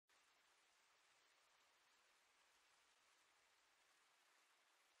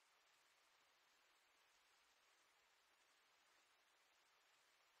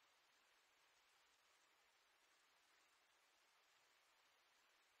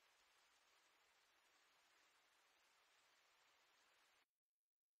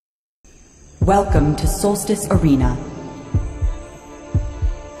Welcome to Solstice Arena.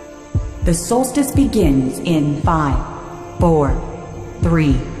 The Solstice begins in 5, 4,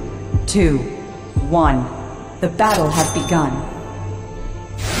 3, 2, 1. The battle has begun.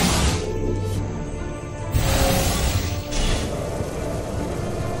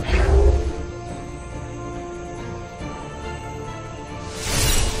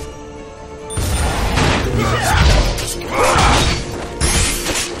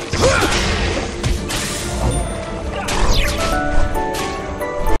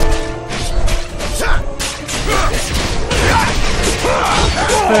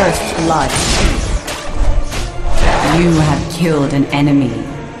 First blood. You have killed an enemy.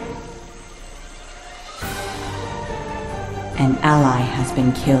 An ally has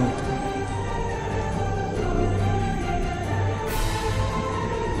been killed.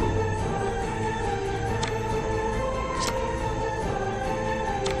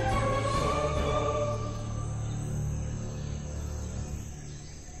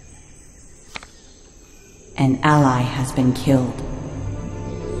 An ally has been killed.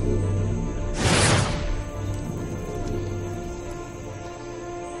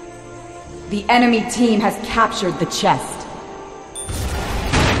 The enemy team has captured the chest.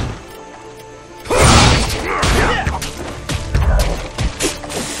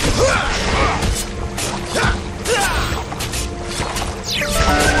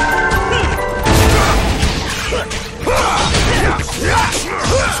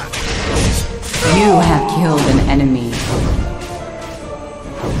 You have killed an enemy.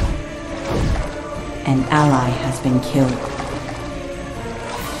 An ally has been killed.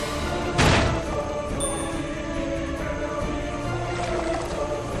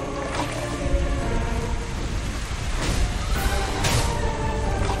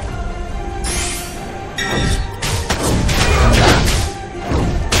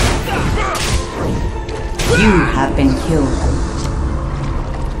 You have been killed.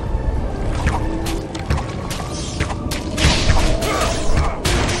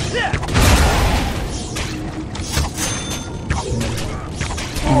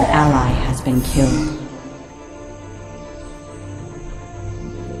 An ally has been killed.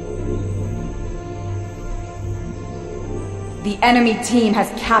 The enemy team has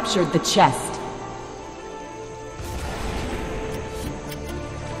captured the chest.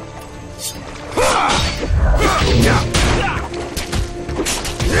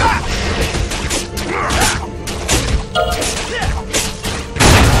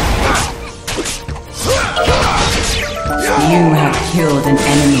 You have killed an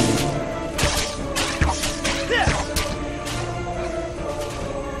enemy.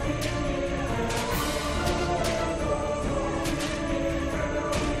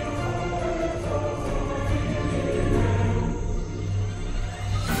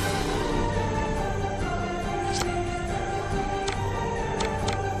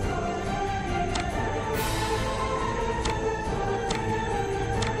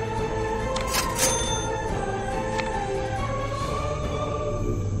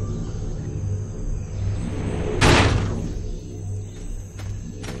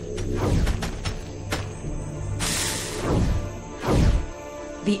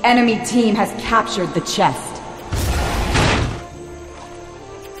 The enemy team has captured the chest.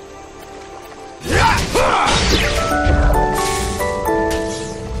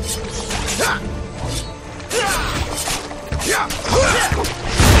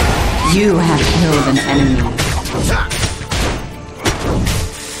 You have killed an enemy.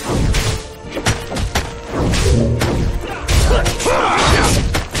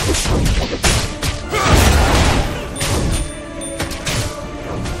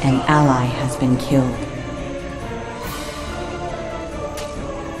 An ally has been killed.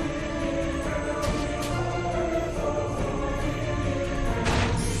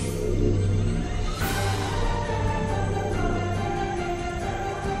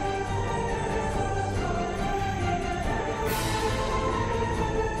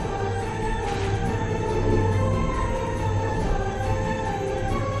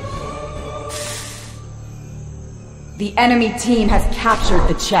 The enemy team has captured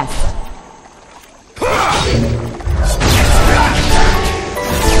the chest.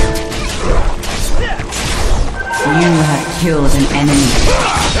 You have killed an enemy.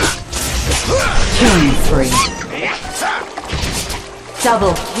 Killing spree.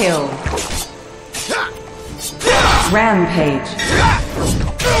 Double kill. Rampage.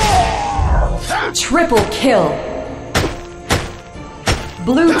 Triple kill.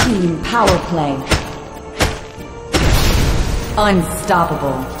 Blue team power play.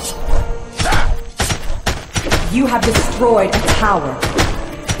 Unstoppable. You have destroyed a tower.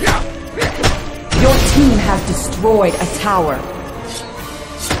 Your team has destroyed a tower.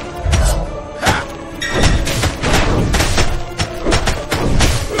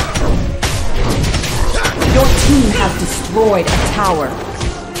 Your team has destroyed a tower.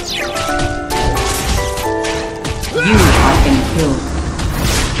 You have been killed.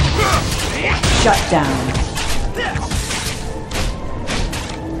 Shut down.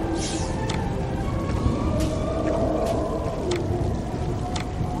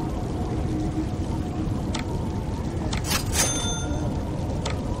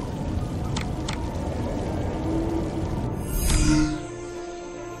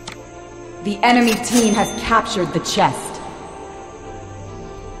 The enemy team has captured the chest.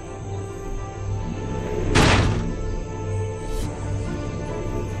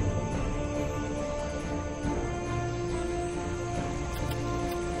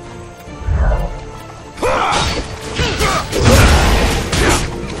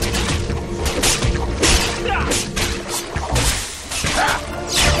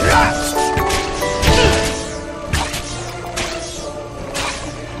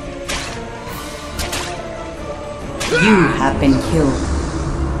 You have been killed.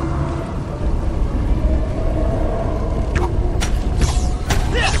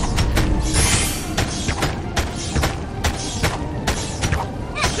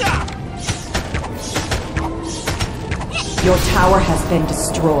 Your tower has been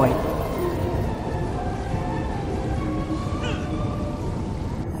destroyed.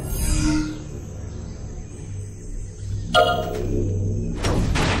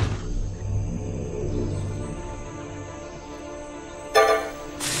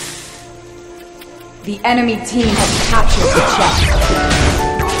 The enemy team has captured the chest.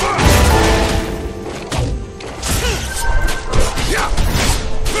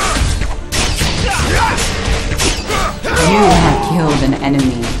 You have killed an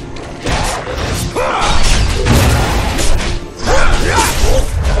enemy.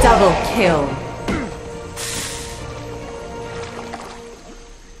 Double kill.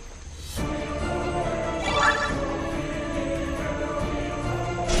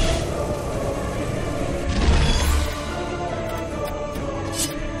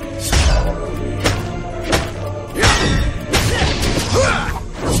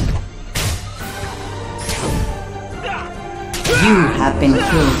 You have been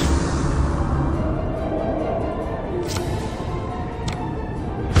killed.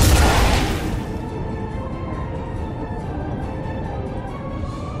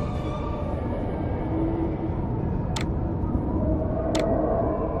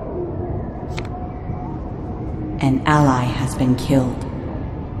 An ally has been killed.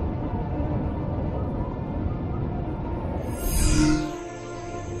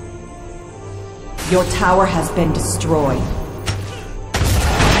 Your tower has been destroyed.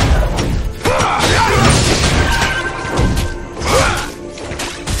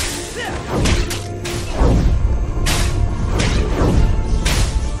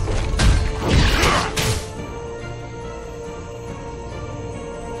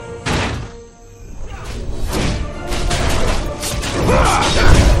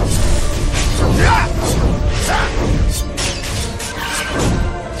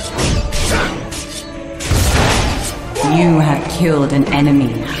 You have killed an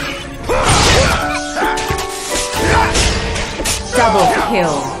enemy. Double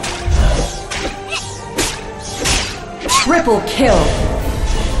kill. Triple kill.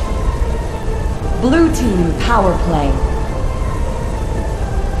 Blue team power play.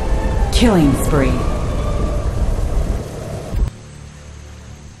 Killing spree.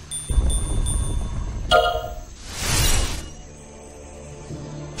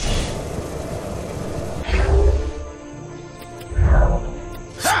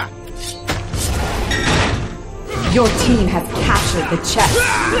 Your team has captured the chest.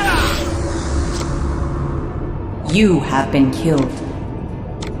 You have been killed.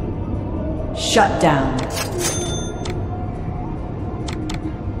 Shut down.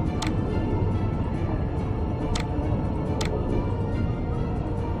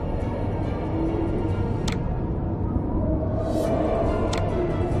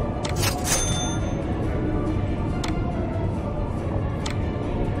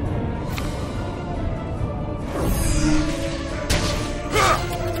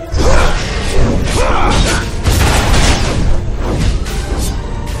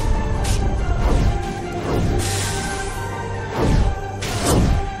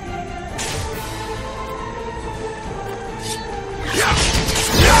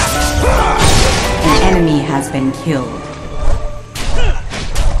 Has been killed.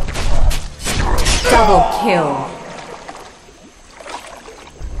 Double kill.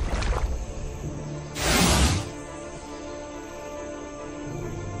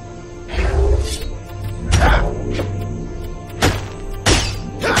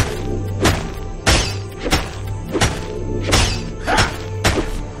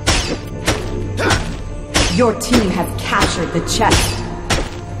 Your team has captured the chest.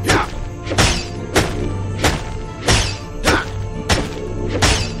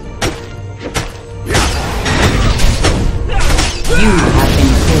 You have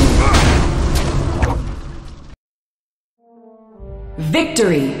been killed.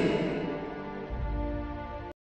 Victory!